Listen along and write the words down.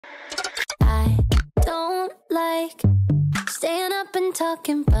like staying up and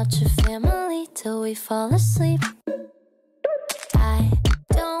talking about your family till we fall asleep. I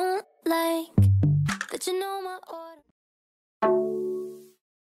don't like that you know my order.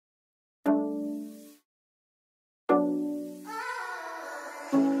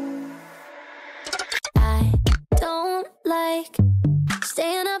 I don't like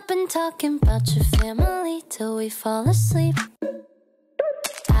staying up and talking about your family till we fall asleep.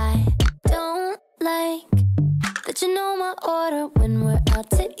 I don't like that you know my order when we're out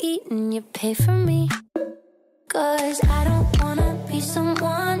to eat and you pay for me. 'Cause I don't wanna be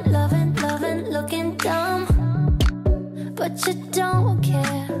someone loving, looking dumb, but you don't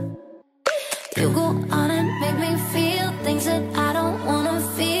care. You go on and make me feel things that I don't wanna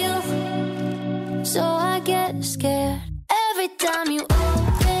feel, so I get scared. Every time you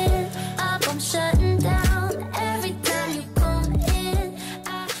open up, I'm shutting down. Every time you come in,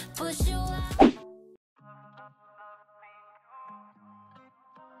 I push you out.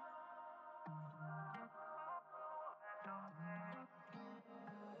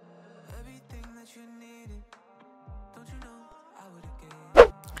 Everything that you needed, don't you know I would've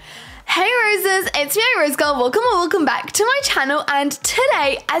gave. Hey Roses, it's me 𝕤𝕗𝕗. Welcome back to my channel, and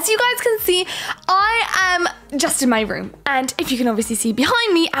today, as you guys can see, I am just in my room, and if you can obviously see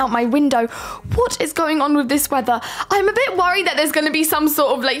behind me out my window, what is going on with this weather? I'm a bit worried that there's going to be some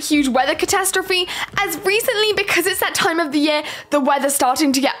sort of like huge weather catastrophe, as recently, because it's that time of the year, the weather's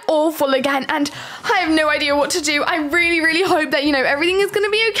starting to get awful again, and I have no idea what to do. I really hope that, you know, everything is going to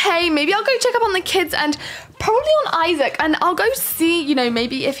be okay. Maybe I'll go check up on the kids and probably on Isaac, and I'll go see, you know,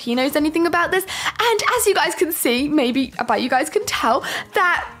 maybe if he knows anything about this. And as you guys can see, maybe about you guys can tell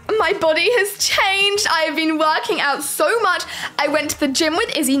that my body has changed. I have been working out so much. I went to the gym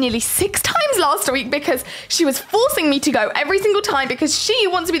with Izzy nearly 6 times last week because she was forcing me to go every single time because she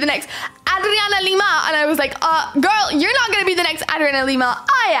wants to be the next Adriana Lima, and I was like, girl, you're not gonna be the next Adriana Lima,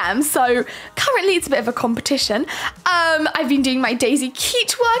 I am. So currently it's a bit of a competition. I've been doing my Daisy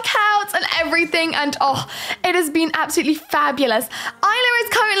Keat workouts and everything, and oh, it has been absolutely fabulous. Isla is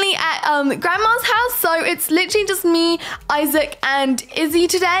currently at grandma's house, so it's literally just me, Isaac, and Izzy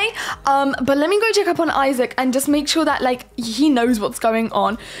today. But let me go check up on Isaac and just make sure that, like, he knows what's going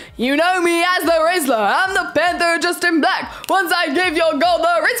on. You know me as the Rizzler. I'm the Panther just in black. Once I give your girl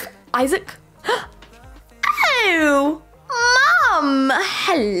the Rizz. Isaac? Oh, Mum.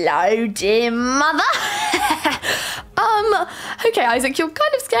 Hello, dear mother. Okay, Isaac, you're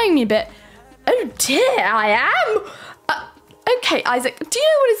kind of scaring me a bit. Oh dear, I am. Okay, Isaac, do you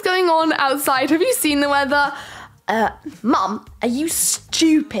know what is going on outside? Have you seen the weather? Mum, are you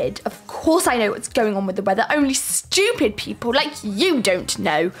stupid? Of course I know what's going on with the weather. Only stupid people like you don't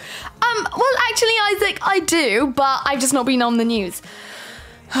know. Well, actually, Isaac, I do, but I've just not been on the news.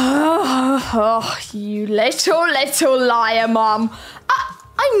 Oh, you little liar, Mum.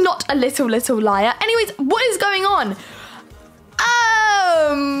 I'm not a little liar. Anyways, what is going on?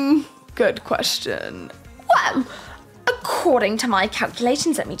 Good question. Well, according to my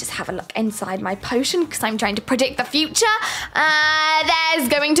calculations, let me just have a look inside my potion because I'm trying to predict the future. There's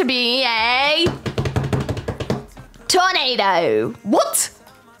going to be a tornado. What?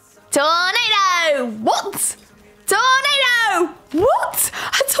 Tornado. What? Tornado. What?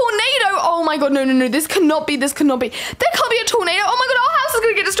 A tornado. Oh my god, no. This cannot be. There can't be a tornado. Oh my god, our house is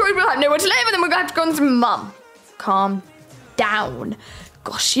going to get destroyed. We'll have nowhere to live, and then we're going to have to go on some. Mum, calm down.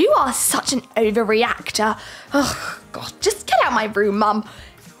 Gosh, you are such an overreactor. Oh, gosh, just get out of my room, Mum.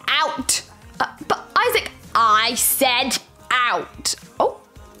 Out. But Isaac, I said out. Oh,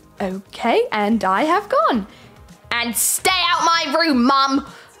 okay, and I have gone. And stay out my room, Mum.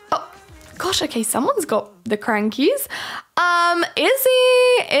 Oh, gosh, okay, someone's got the crankies.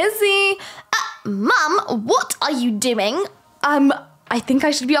 Izzy. Mum, what are you doing? I think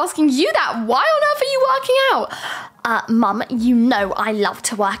I should be asking you that. Why on earth are you working out? Mum, you know I love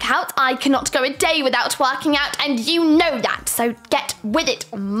to work out. I cannot go a day without working out, and you know that. So get with it,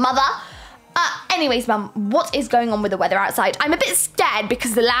 mother. Anyways, Mum, what is going on with the weather outside? I'm a bit scared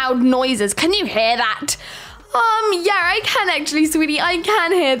because of the loud noises. Can you hear that? Yeah, I can actually, sweetie. I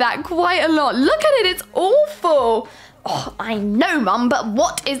can hear that quite a lot. Look at it, it's awful. Oh, I know, Mum, but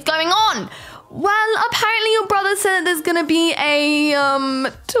what is going on? Well, apparently your brother said that there's gonna be a,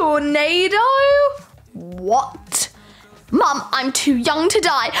 tornado? What? Mum, I'm too young to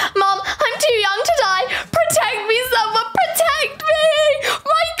die. Mum, I'm too young to die. Protect me, someone, protect me!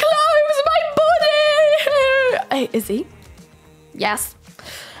 My clothes, my body! Hey, Izzy? Yes?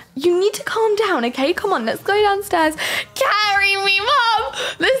 You need to calm down, okay? Come on, let's go downstairs. Carry me, Mum!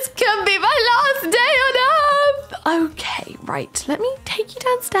 This could be my last day on Earth! Okay, right. Let me take you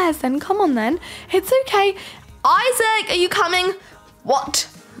downstairs then. Come on then. It's okay. Isaac, are you coming? What?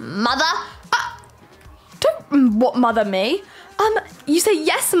 Mother? What mother, me? You say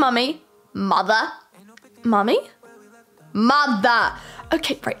yes, mummy. Mother? Mummy? Mother.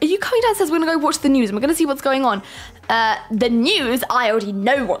 Okay, right. Are you coming downstairs? We're going to go watch the news and we're going to see what's going on. The news? I already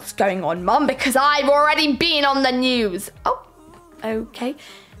know what's going on, Mum, because I've already been on the news. Oh, okay.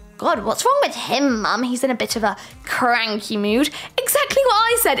 God, what's wrong with him, Mum? He's in a bit of a cranky mood. Exactly what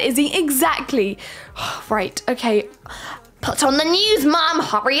I said, Izzy. Exactly. Right, okay. Put on the news, Mum.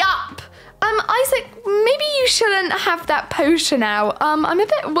 Hurry up. Isaac, maybe you shouldn't have that potion out. I'm a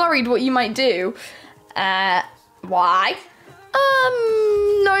bit worried what you might do. Why?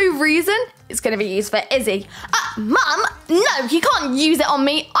 No reason. It's going to be used for Izzy. Mum, no, you can't use it on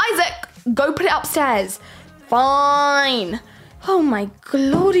me. Isaac, go put it upstairs. Fine. Oh my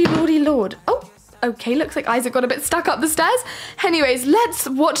lordy lord. Oh, okay, looks like Isaac got a bit stuck up the stairs. Anyways, let's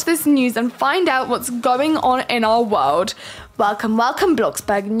watch this news and find out what's going on in our world. Welcome,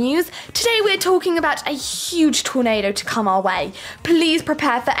 Bloxburg News. Today we're talking about a huge tornado to come our way. Please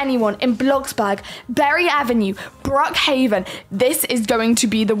prepare for anyone in Bloxburg, Berry Avenue, Brookhaven. This is going to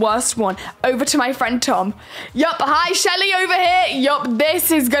be the worst one. Over to my friend Tom. Yup, hi Shelley over here. Yup, this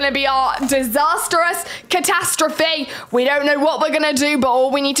is going to be our disastrous catastrophe. We don't know what we're going to do, but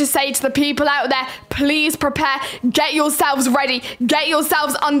all we need to say to the people out there, please prepare, get yourselves ready, get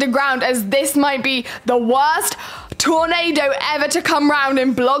yourselves underground, as this might be the worst tornado ever to come round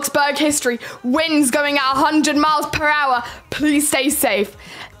in Bloxburg history. Winds going at 100 miles per hour. Please stay safe.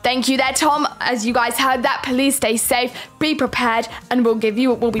 Thank you there, Tom. As you guys heard that, please stay safe, be prepared, and we'll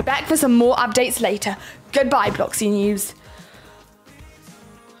be back for some more updates later. Goodbye, Bloxy News.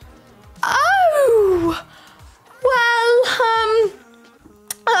 Oh, well,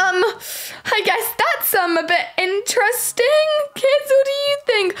 I guess that's a bit interesting. Kids, what do you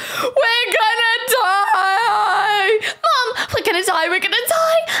think? We're gonna die! Mum, we're gonna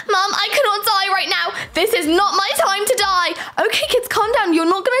die! Mum, I cannot die right now! This is not my time to die! Okay, kids, calm down. You're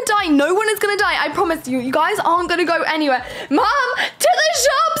not gonna die. No one is gonna die. I promise you. You guys aren't gonna go anywhere. Mum, to the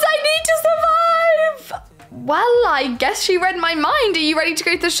shops! I need to survive! Well, I guess she read my mind. Are you ready to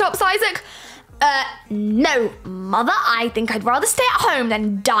go to the shops, Isaac? No, Mother. I think I'd rather stay at home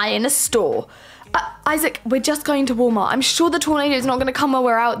than die in a store. Isaac, we're just going to Walmart. I'm sure the tornado is not going to come while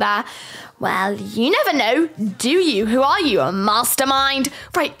we're out there. Well, you never know, do you? Who are you, a mastermind?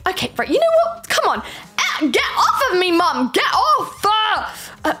 Right, okay, right, you know what? Come on. Get off of me, Mum. Get off.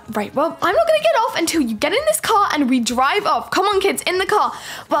 Right, well, I'm not going to get off until you get in this car and we drive off. Come on, kids, in the car.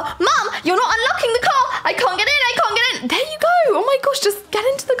 Well, Mum, you're not unlocking the car. I can't get in. There you go. Oh my gosh, just get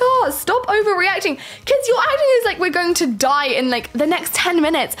into the car. Stop overreacting. Kids, you're acting as like we're going to die in like the next 10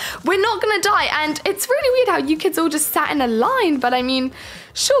 minutes. We're not going to die. And it's really weird how you kids all just sat in a line. But I mean,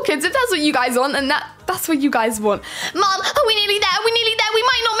 sure, kids, if that's what you guys want, then that's what you guys want. Mum, are we nearly there? We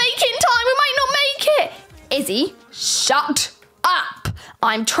might not make it in time. We might not make it. Izzy, shut up.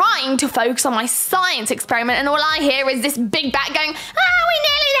 I'm trying to focus on my science experiment and all I hear is this big bat going, we're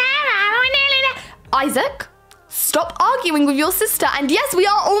nearly there. Isaac, stop arguing with your sister. And yes, we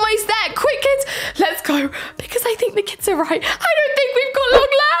are almost there. Quick, kids, let's go. Because I think the kids are right. I don't think we've got long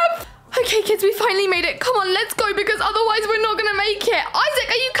left. Okay, kids, we finally made it. Come on, let's go because otherwise we're not going to make it. Isaac,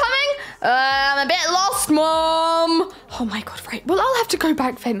 are you coming? I'm a bit lost, Mom. Oh my God, right. Well, I'll have to go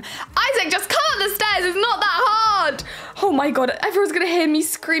back for him. Isaac, just come up the stairs. It's not that hard. Oh my God, everyone's going to hear me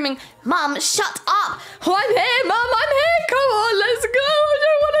screaming. Mum, shut up. Oh, I'm here, Mum, I'm here. Come on, let's go. I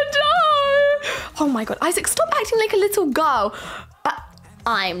don't want to die. Oh my God, Isaac, stop acting like a little girl.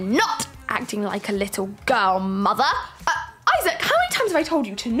 I'm not acting like a little girl, Mother. Isaac, how many times have I told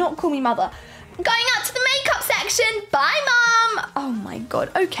you to not call me Mother? I'm going out to the makeup section. Bye, Mum. Oh my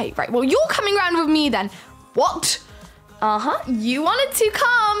God. Okay, right. Well, you're coming round with me then. What? You wanted to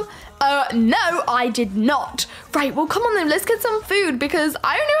come. No, I did not. Right, well, come on then. Let's get some food because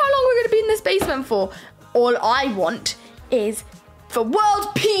I don't know how long we're going to be in this basement for. All I want is for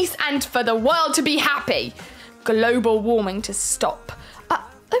world peace and for the world to be happy. Global warming to stop.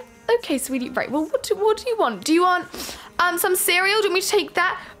 Okay, sweetie. Right, well, what do you want? Do you want some cereal? Do you want me to take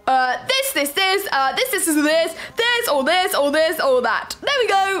that? This, all that. There we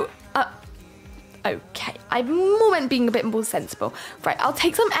go. Okay, I more meant being a bit more sensible. Right, I'll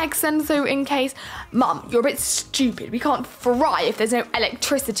take some eggs then, so in case. Mum, you're a bit stupid. We can't fry if there's no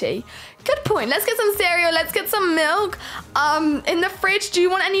electricity. Good point. Let's get some cereal. Let's get some milk. In the fridge, do you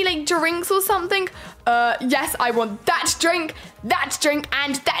want any, like, drinks or something? Yes, I want that drink,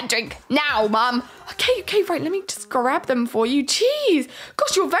 and that drink. Now, Mum. Okay, right, let me just grab them for you. Jeez.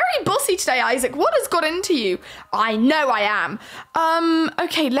 Gosh, you're very bossy today, Isaac. What has got into you? I know I am.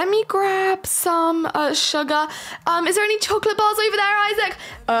 Okay, let me grab some, sugar. Is there any chocolate bars over there, Isaac?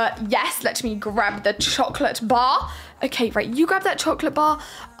 Yes, let me grab the chocolate bar. Okay, right, you grab that chocolate bar.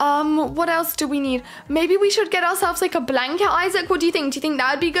 What else do we need? Maybe we should get ourselves like a blanket, Isaac. What do you think? Do you think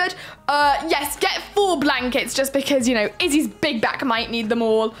that would be good? Yes, get 4 blankets just because, you know, Izzy's big back might need them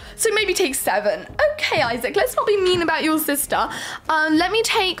all. So maybe take 7. Okay, Isaac, let's not be mean about your sister. Let me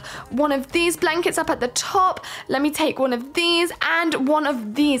take one of these blankets up at the top. Let me take one of these and one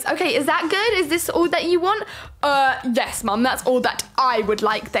of these. Okay, is that good? Is this all that you want? Yes, Mum, that's all that I would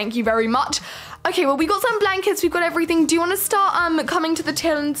like. Thank you very much. Okay, well, we got some blankets, we've got everything. Do you want to start coming to the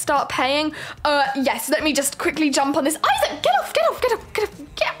till and start paying? Yes, let me just quickly jump on this. Isaac, get off, get off, get off, get off,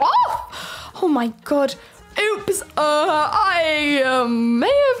 get off! Oh my god. Oops, I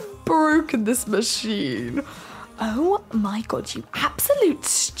may have broken this machine. Oh my god, you absolute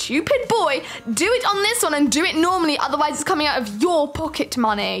stupid boy. Do it on this one and do it normally, otherwise it's coming out of your pocket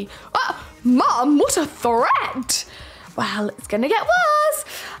money. Mum, what a threat! Well, it's gonna get worse.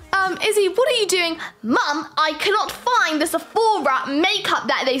 Izzy, what are you doing? Mum, I cannot find the Sephora makeup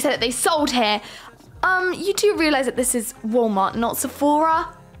that they said that they sold here. You do realise that this is Walmart, not Sephora?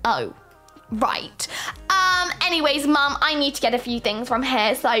 Oh, right. Anyways, Mum, I need to get a few things from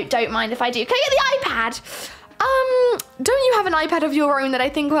here, so don't mind if I do. Can I get the iPad? Don't you have an iPad of your own that I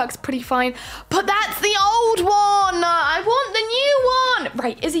think works pretty fine? But that's the old one! I want the new one!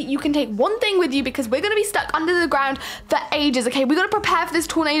 Right, Izzy, you can take one thing with you because we're gonna be stuck under the ground for ages, okay? We gotta prepare for this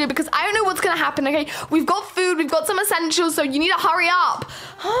tornado because I don't know what's gonna happen, okay? We've got food, we've got some essentials, so you need to hurry up.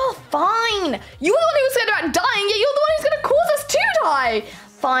 Oh, fine. You were the one who was scared about dying, yeah, you're the one who's gonna cause us to die.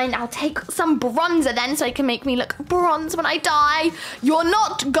 Fine, I'll take some bronzer then so it can make me look bronze when I die. You're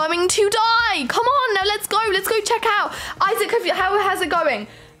not going to die. Come on, now let's go check out. Isaac, how has it going?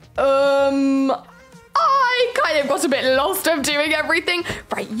 I kind of got a bit lost of doing everything.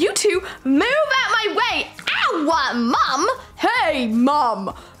 Right, you two, move out my way. Ow, Mum. Hey,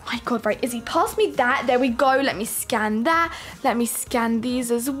 Mum. My god, right, Izzy, pass me that. There we go. Let me scan that. Let me scan these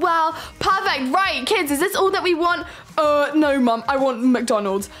as well. Perfect. Right, kids, is this all that we want? No, Mum, I want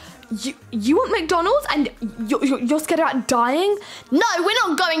McDonald's. You want McDonald's and you're scared about dying? No, we're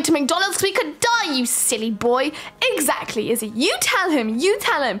not going to McDonald's because we could die, you silly boy. Exactly, Izzy. You tell him.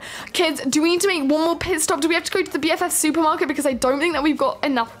 Kids, do we need to make one more pit stop? Do we have to go to the BFF supermarket? Because I don't think that we've got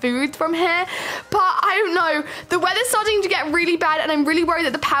enough food from here. But I don't know. The weather's starting to get really bad and I'm really worried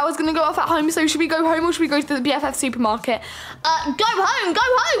that the power's going to go off at home. So should we go home or should we go to the BFF supermarket? Go home.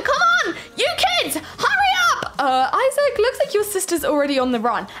 Come on. You kids, hurry up. Isaac, looks like your sister's already on the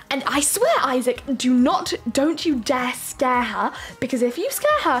run. And I swear, Isaac, don't you dare scare her, because if you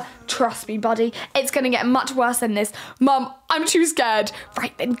scare her, trust me, buddy, it's gonna get much worse than this. Mum, I'm too scared.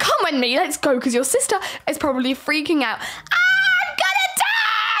 Right then, come with me, let's go, because your sister is probably freaking out. I'm gonna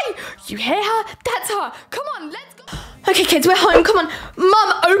die! You hear her? That's her. Come on, let's go. Okay, kids, we're home. Come on.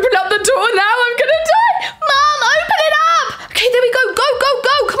 Mum, open up the door now. I'm gonna die. Mum, open it up. Okay, there we go. Go.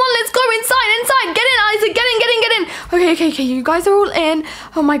 Come on, let's go inside. Get in, Isaac. Get in. Okay. You guys are all in.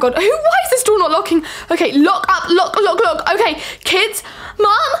 Oh my god. Why is this door not locking? Okay, lock up. Lock. Okay, kids.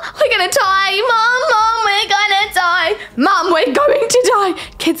 Mum, we're gonna die. Mum, we're gonna die. Mum, we're going to die.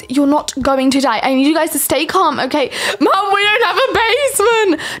 Kids, you're not going to die. I need you guys to stay calm, okay? Mum, we don't have a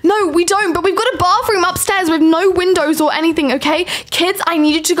basement. No, we don't, but we've got a bathroom upstairs with no windows or anything, okay? Kids, I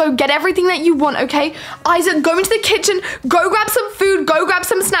need you to go get everything that you want, okay? Isaac, go into the kitchen, go grab some food, go grab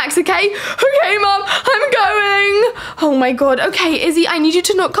some snacks, okay? Okay, Mum, I'm going. Oh my god. Okay, Izzy, I need you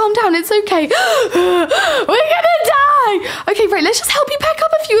to not calm down. It's okay. We're gonna die. Okay, right, let's just help you pack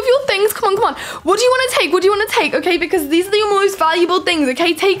up a few of your things. Come on. What do you want to take? Okay, because these are your most valuable things,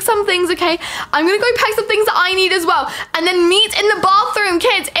 okay? Take some things, okay? I'm gonna go pack some things that I need as well. And then meet in the bathroom,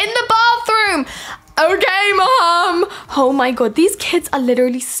 kids, in the bathroom. Okay, Mom. Oh my god, these kids are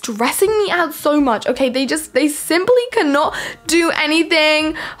literally stressing me out so much. Okay, they simply cannot do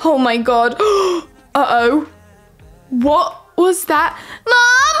anything. Oh my god. Uh-oh. What was that?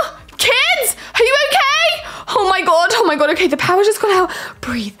 Mom! Kids! Are you okay? Oh my god. Okay, the power just got out.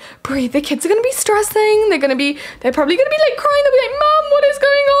 Breathe. The kids are gonna be stressing. They're probably gonna be like crying. They'll be like, Mom, what is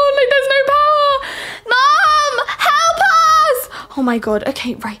going on? Like, there's no power. Mom, help us! Oh my god.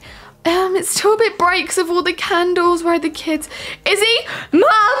 Okay, right. It's still a bit bright because of all the candles. Where are the kids? Izzy? Mom,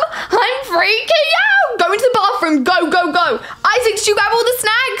 I'm freaking out. Go into the bathroom. Go. Isaac, did you grab all the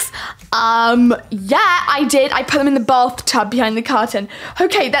snacks? Yeah, I did. I put them in the bathtub behind the curtain.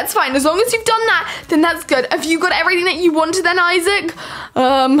 Okay, that's fine. As long as you've done that, then that's good. Have you got everything that you wanted then, Isaac?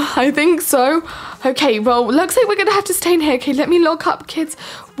 I think so. Okay, well, looks like we're gonna have to stay in here. Okay, let me lock up, kids.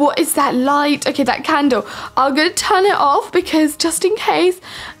 What is that light? Okay, that candle. I'm gonna turn it off because just in case.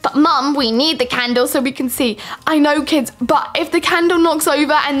 But Mum, we need the candle so we can see. I know, kids, but if the candle knocks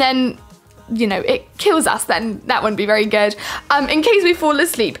over and then, you know, it kills us, then that wouldn't be very good. In case we fall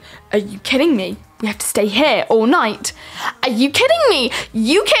asleep. Are you kidding me? We have to stay here all night. Are you kidding me?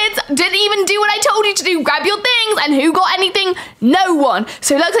 You kids didn't even do what I told you to do. Grab your things, and who got anything? No one.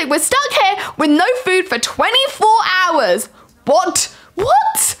 So it looks like we're stuck here with no food for 24 hours. What?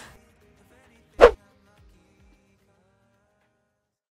 What?